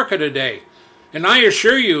America today. And I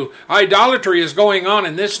assure you, idolatry is going on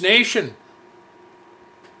in this nation.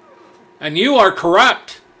 And you are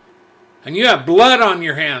corrupt. And you have blood on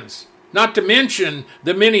your hands, not to mention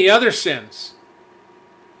the many other sins.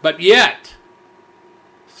 But yet,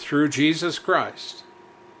 through Jesus Christ,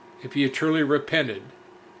 if you truly repented,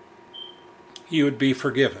 you would be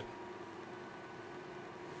forgiven.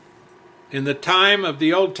 In the time of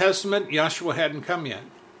the Old Testament, Yahshua hadn't come yet.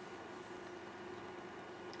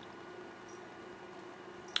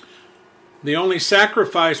 The only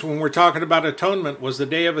sacrifice when we're talking about atonement was the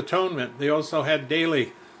Day of Atonement. They also had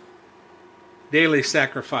daily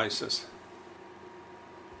sacrifices.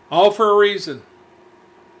 All for a reason.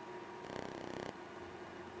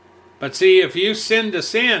 But see, if you sin to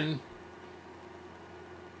sin,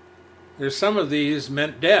 there's some of these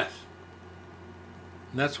meant death.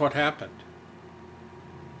 And that's what happened.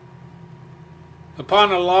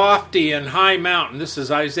 Upon a lofty and high mountain, this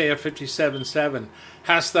is Isaiah 57:7,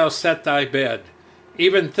 hast thou set thy bed.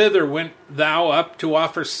 Even thither went thou up to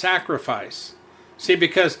offer sacrifice. See,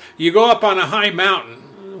 because you go up on a high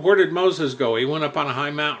mountain. Where did Moses go? He went up on a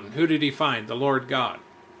high mountain. Who did he find? The Lord God.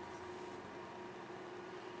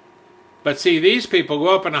 But see, these people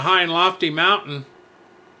go up on a high and lofty mountain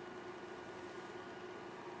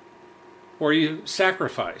where you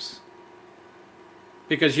sacrifice.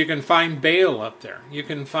 Because you can find Baal up there. You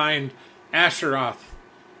can find Asheroth.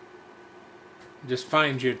 Just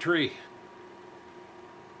find you a tree.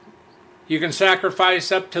 You can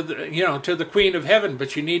sacrifice up to the Queen of Heaven,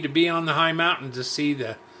 but you need to be on the high mountain to see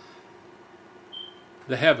the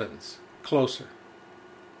heavens closer.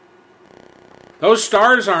 Those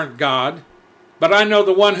stars aren't God, but I know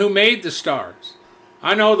the one who made the stars.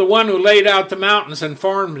 I know the one who laid out the mountains and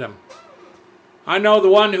formed them. I know the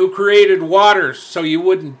one who created waters so you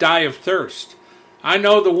wouldn't die of thirst. I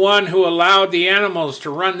know the one who allowed the animals to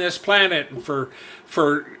run this planet and for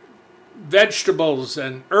vegetables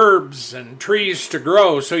and herbs and trees to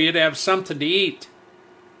grow so you'd have something to eat.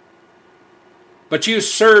 But you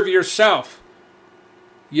serve yourself.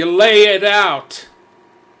 You lay it out.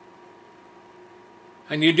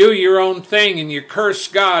 And you do your own thing and you curse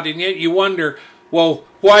God, and yet you wonder, well,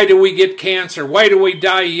 why do we get cancer? Why do we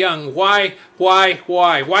die young? Why?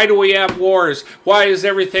 Why do we have wars? Why is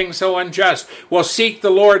everything so unjust? Well, seek the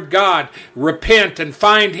Lord God, repent and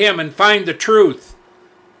find Him and find the truth.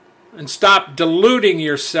 And stop deluding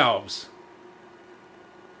yourselves.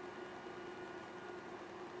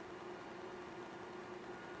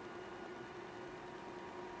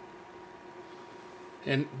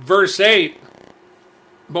 In verse 8,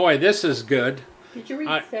 boy, this is good. Did you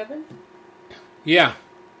read 7? Yeah.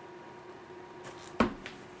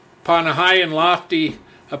 Upon a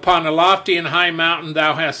lofty and high mountain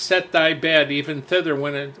thou hast set thy bed, even thither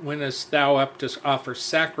wentest thou up to offer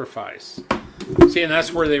sacrifice. See, and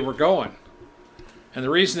that's where they were going. And the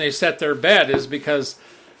reason they set their bed is because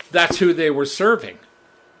that's who they were serving.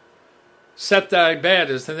 Set thy bed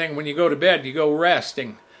is the thing. When you go to bed, you go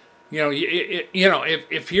resting.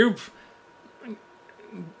 If you've,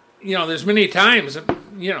 there's many times,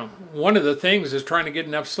 one of the things is trying to get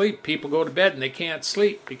enough sleep. People go to bed and they can't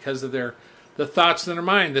sleep because of the thoughts in their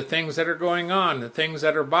mind, the things that are going on, the things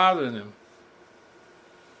that are bothering them.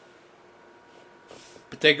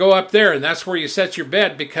 But they go up there, and that's where you set your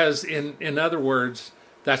bed, because in other words,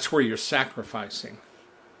 that's where you're sacrificing.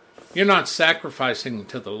 You're not sacrificing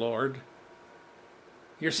to the Lord.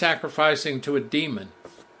 You're sacrificing to a demon.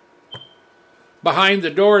 Behind the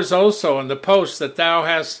doors also, and the posts that thou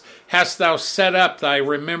hast thou set up thy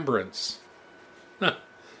remembrance.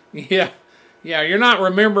 Yeah, you're not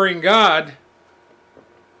remembering God.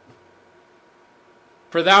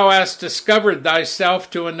 For thou hast discovered thyself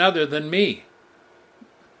to another than me.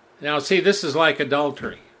 Now, see, this is like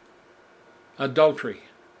adultery. Adultery.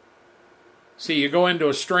 See, you go into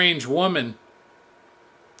a strange woman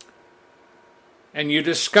and you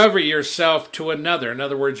discover yourself to another. In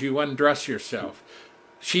other words, you undress yourself.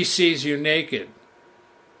 She sees you naked.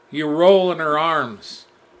 You roll in her arms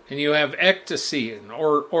and you have ecstasy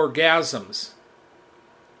or orgasms.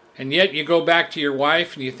 And yet you go back to your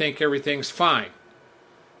wife and you think everything's fine.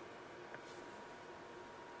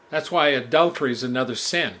 That's why adultery is another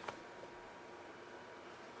sin.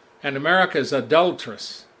 And America is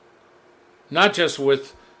adulterous. Not just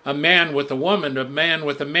with a man with a woman, a man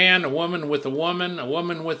with a man, a woman with a woman, a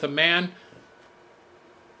woman with a man.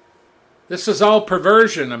 This is all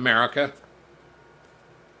perversion, America.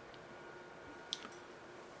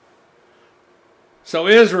 So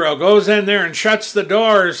Israel goes in there and shuts the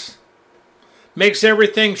doors, makes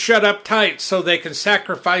everything shut up tight so they can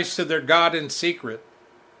sacrifice to their God in secret.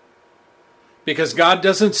 Because God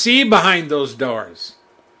doesn't see behind those doors.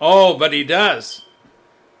 Oh, but He does.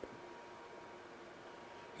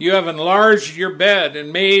 You have enlarged your bed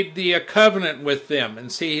and made thee a covenant with them.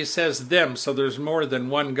 And see, He says them, so there's more than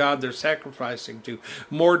one God they're sacrificing to.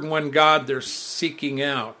 More than one God they're seeking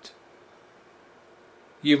out.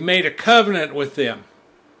 You've made a covenant with them.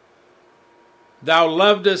 Thou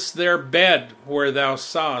lovedest their bed where thou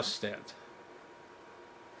sawest it.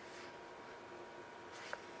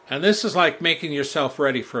 And this is like making yourself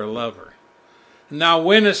ready for a lover. And thou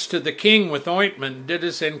wentest to the king with ointment, and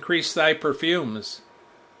didst increase thy perfumes,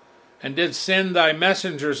 and did send thy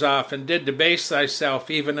messengers off, and did debase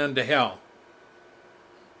thyself even unto hell.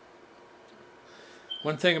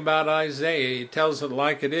 One thing about Isaiah, he tells it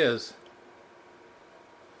like it is.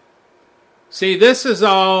 See, this is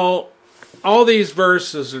all these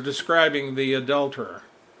verses are describing the adulterer.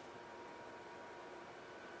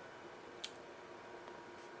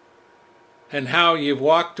 And how you've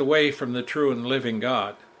walked away from the true and living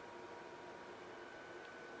God.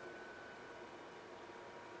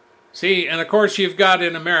 See, and of course you've got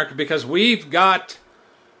in America, because we've got,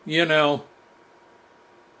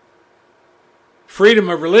 freedom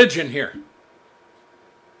of religion here.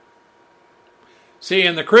 See,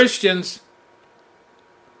 and the Christians,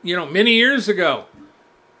 many years ago,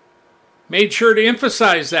 made sure to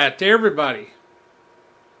emphasize that to everybody.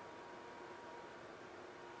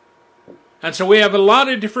 And so we have a lot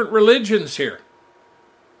of different religions here,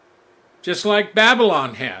 just like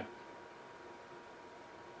Babylon had.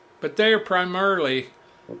 But they are primarily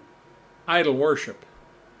idol worship.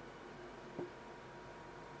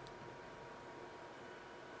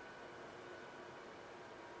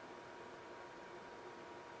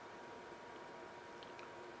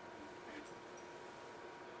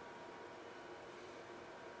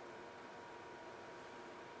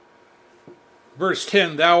 Verse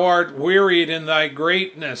 10, thou art wearied in thy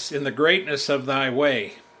greatness, in the greatness of thy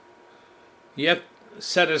way. Yet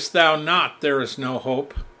saidest thou not, there is no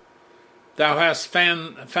hope. Thou hast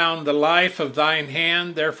found the life of thine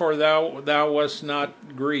hand, therefore thou wast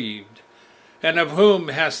not grieved. And of whom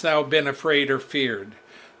hast thou been afraid or feared?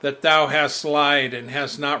 That thou hast lied, and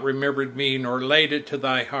hast not remembered me, nor laid it to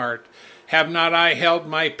thy heart. Have not I held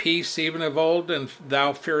my peace even of old, and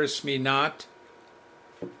thou fearest me not?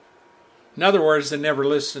 In other words, they never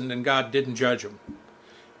listened, and God didn't judge them.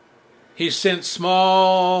 He sent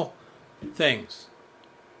small things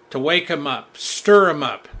to wake them up, stir them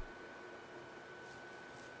up.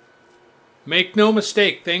 Make no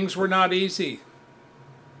mistake, things were not easy,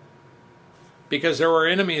 because there were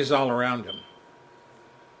enemies all around him.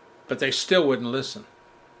 But they still wouldn't listen.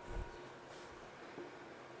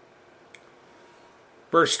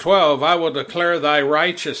 Verse 12, I will declare thy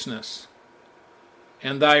righteousness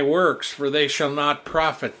and thy works, for they shall not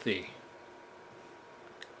profit thee.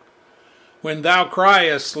 When thou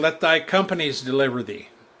criest, let thy companies deliver thee.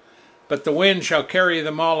 But the wind shall carry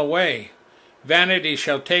them all away. Vanity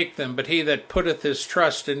shall take them, but he that putteth his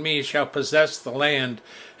trust in me shall possess the land,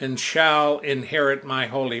 and shall inherit my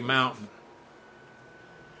holy mountain.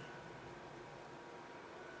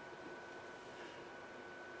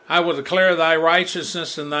 I will declare thy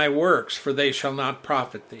righteousness and thy works, for they shall not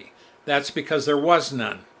profit thee. That's because there was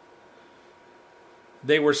none.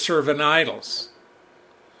 They were serving idols.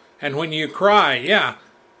 And when you cry,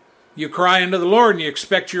 you cry unto the Lord and you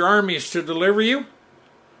expect your armies to deliver you,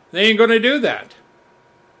 they ain't going to do that.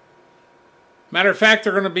 Matter of fact,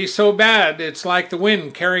 they're going to be so bad, it's like the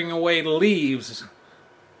wind carrying away leaves.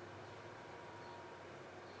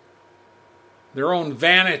 Their own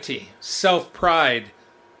vanity, self-pride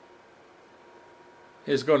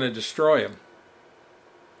is going to destroy them.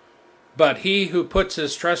 But he who puts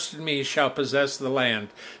his trust in me shall possess the land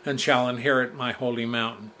and shall inherit my holy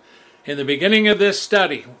mountain. In the beginning of this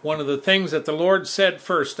study, one of the things that the Lord said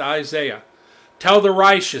first to Isaiah, tell the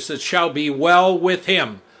righteous it shall be well with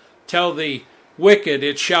him. Tell the wicked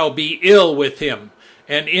it shall be ill with him.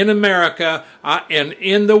 And in America and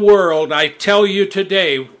in the world, I tell you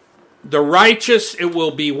today, the righteous it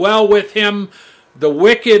will be well with him. The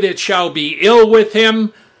wicked it shall be ill with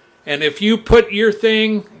him. And if you put your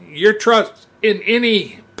trust in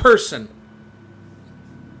any person,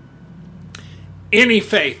 any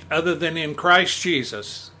faith other than in Christ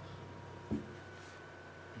Jesus,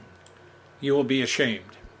 you will be ashamed.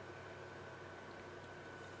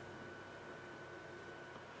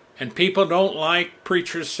 And people don't like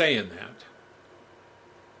preachers saying that.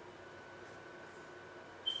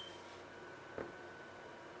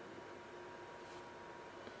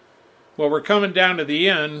 Well, we're coming down to the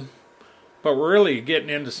end, but we're really getting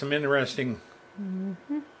into some interesting.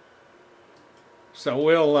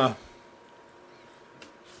 So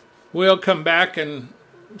we'll come back and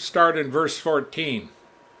start in verse 14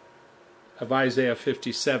 of Isaiah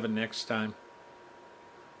 57 next time.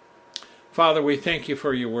 Father, we thank you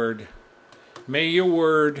for your word. May your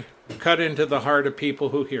word cut into the heart of people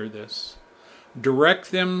who hear this.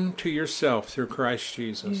 Direct them to yourself through Christ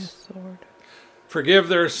Jesus. Yes, Lord. Forgive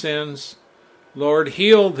their sins. Lord,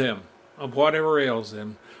 heal them of whatever ails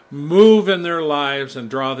them. Move in their lives and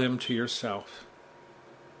draw them to yourself.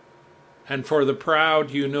 And for the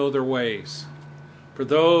proud, you know their ways. For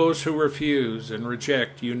those who refuse and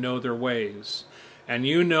reject, you know their ways. And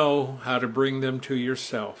you know how to bring them to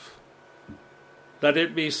yourself. Let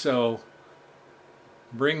it be so.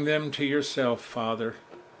 Bring them to yourself, Father,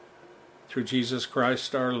 through Jesus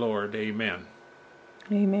Christ our Lord. Amen.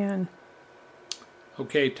 Amen.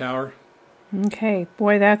 Okay, Tower. Okay,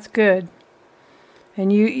 boy, that's good.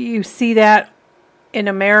 And you see that in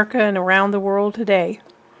America and around the world today.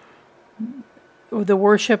 The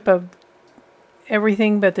worship of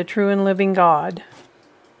everything but the true and living God.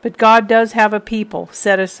 But God does have a people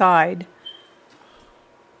set aside.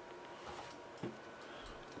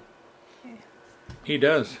 He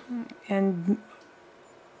does. And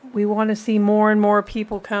we want to see more and more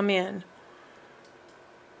people come in.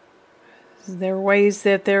 There are ways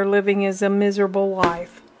that they're living is a miserable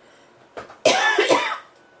life.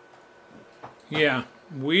 Yeah,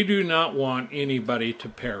 we do not want anybody to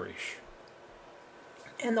perish.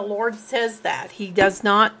 And the Lord says that. He does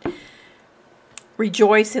not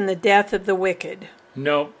rejoice in the death of the wicked.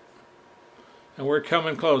 Nope. And we're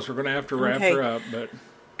coming close. We're going to have to wrap her up. But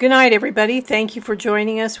good night, everybody. Thank you for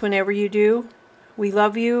joining us whenever you do. We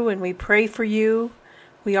love you and we pray for you.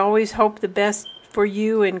 We always hope the best for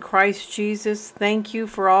you in Christ Jesus. Thank you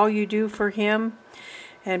for all you do for him.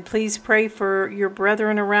 And please pray for your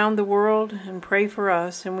brethren around the world and pray for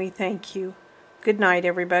us. And we thank you. Good night,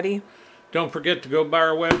 everybody. Don't forget to go by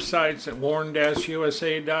our websites at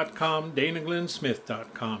warn-usa.com,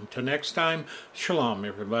 danaglennsmith.com. Till next time, shalom,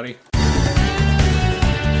 everybody.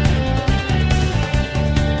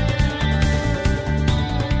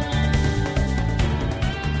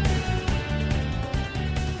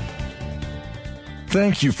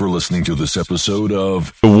 Thank you for listening to this episode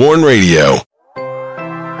of The Warn Radio.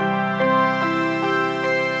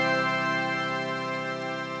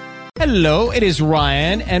 Hello, it is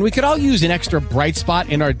Ryan, and we could all use an extra bright spot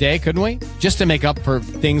in our day, couldn't we? Just to make up for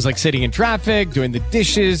things like sitting in traffic, doing the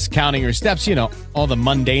dishes, counting your steps, you know, all the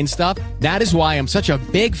mundane stuff. That is why I'm such a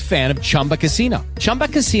big fan of Chumba Casino. Chumba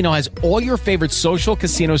Casino has all your favorite social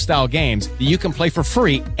casino-style games that you can play for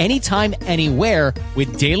free anytime, anywhere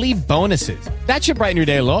with daily bonuses. That should brighten your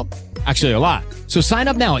day a little. Actually, a lot. So sign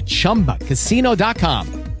up now at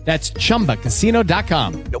ChumbaCasino.com. That's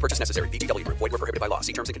ChumbaCasino.com. No purchase necessary. VGW Group. Void where prohibited by law.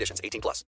 See terms and conditions. 18+.